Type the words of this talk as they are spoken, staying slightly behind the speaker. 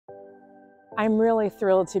I'm really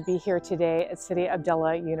thrilled to be here today at Sidi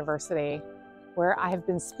Abdullah University, where I have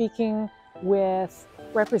been speaking with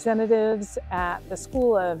representatives at the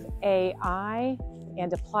School of AI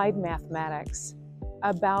and Applied Mathematics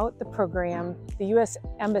about the program the U.S.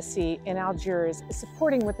 Embassy in Algiers is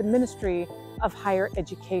supporting with the Ministry of Higher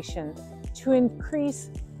Education to increase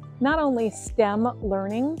not only STEM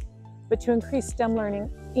learning, but to increase STEM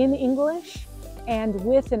learning in English and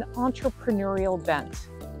with an entrepreneurial bent.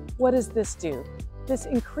 What does this do? This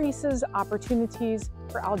increases opportunities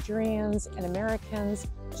for Algerians and Americans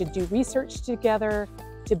to do research together,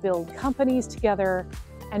 to build companies together,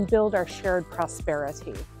 and build our shared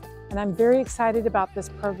prosperity. And I'm very excited about this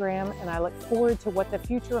program, and I look forward to what the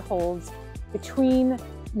future holds between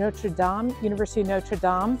Notredam, University of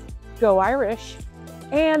Notredam, Go Irish,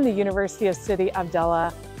 and the University of Sidi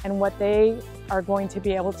Abdullah, and what they are going to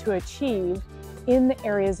be able to achieve in the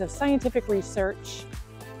areas of scientific research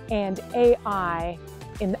and AI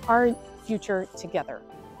in our future together.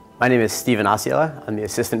 My name is Stephen Asiela. I'm the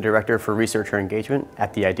Assistant Director for Researcher Engagement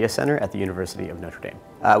at the Idea Center at the University of Notre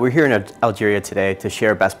Dame. We're here in Algeria today to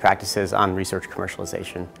share best practices on research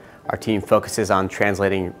commercialization. Our team focuses on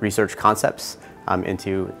translating research concepts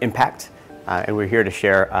into impact, and we're here to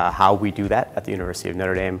share how we do that at the University of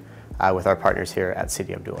Notre Dame with our partners here at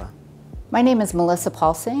Sidi Abdullah. My name is Melissa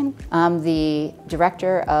Paulsing. I'm the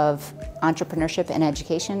Director of Entrepreneurship and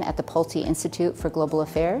Education at the Pulte Institute for Global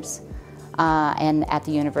Affairs and at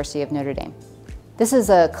the University of Notre Dame. This is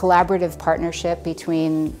a collaborative partnership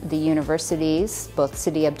between the universities, both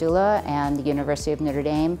Sidi Abdullah and the University of Notre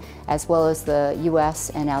Dame, as well as the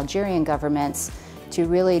US and Algerian governments to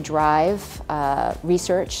really drive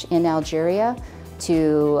research in Algeria,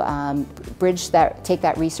 to take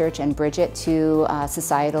that research and bridge it to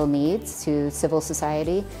societal needs, to civil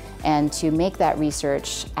society, and to make that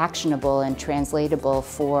research actionable and translatable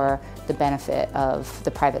for the benefit of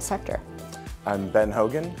the private sector. I'm Ben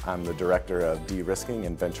Hogan. I'm the Director of De-Risking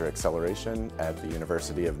and Venture Acceleration at the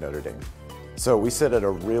University of Notre Dame. So we sit at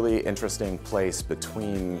a really interesting place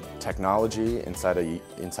between technology inside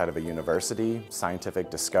of a university,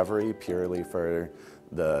 scientific discovery purely for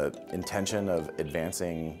the intention of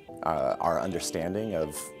advancing our understanding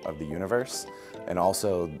of the universe, and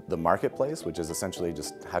also the marketplace, which is essentially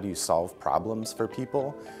just how do you solve problems for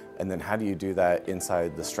people, and then how do you do that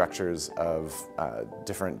inside the structures of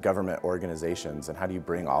different government organizations, and how do you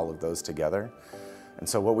bring all of those together. And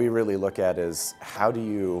so what we really look at is how do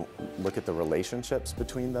you look at the relationships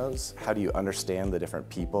between those? How do you understand the different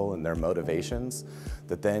people and their motivations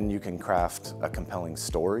that then you can craft a compelling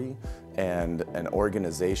story and an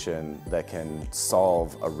organization that can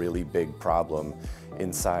solve a really big problem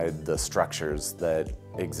inside the structures that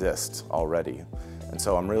exist already. And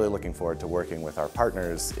so I'm really looking forward to working with our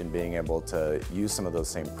partners in being able to use some of those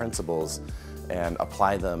same principles and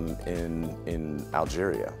apply them in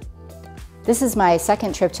Algeria. This is my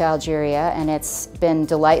second trip to Algeria, and it's been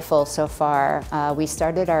delightful so far. We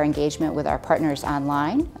started our engagement with our partners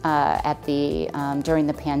online during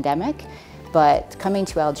the pandemic, but coming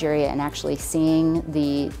to Algeria and actually seeing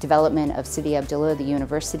the development of Sidi Abdullah, the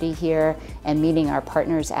university here, and meeting our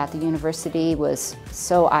partners at the university was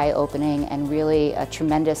so eye-opening and really a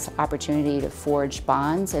tremendous opportunity to forge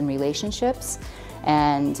bonds and relationships,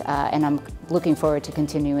 and I'm looking forward to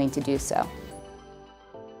continuing to do so.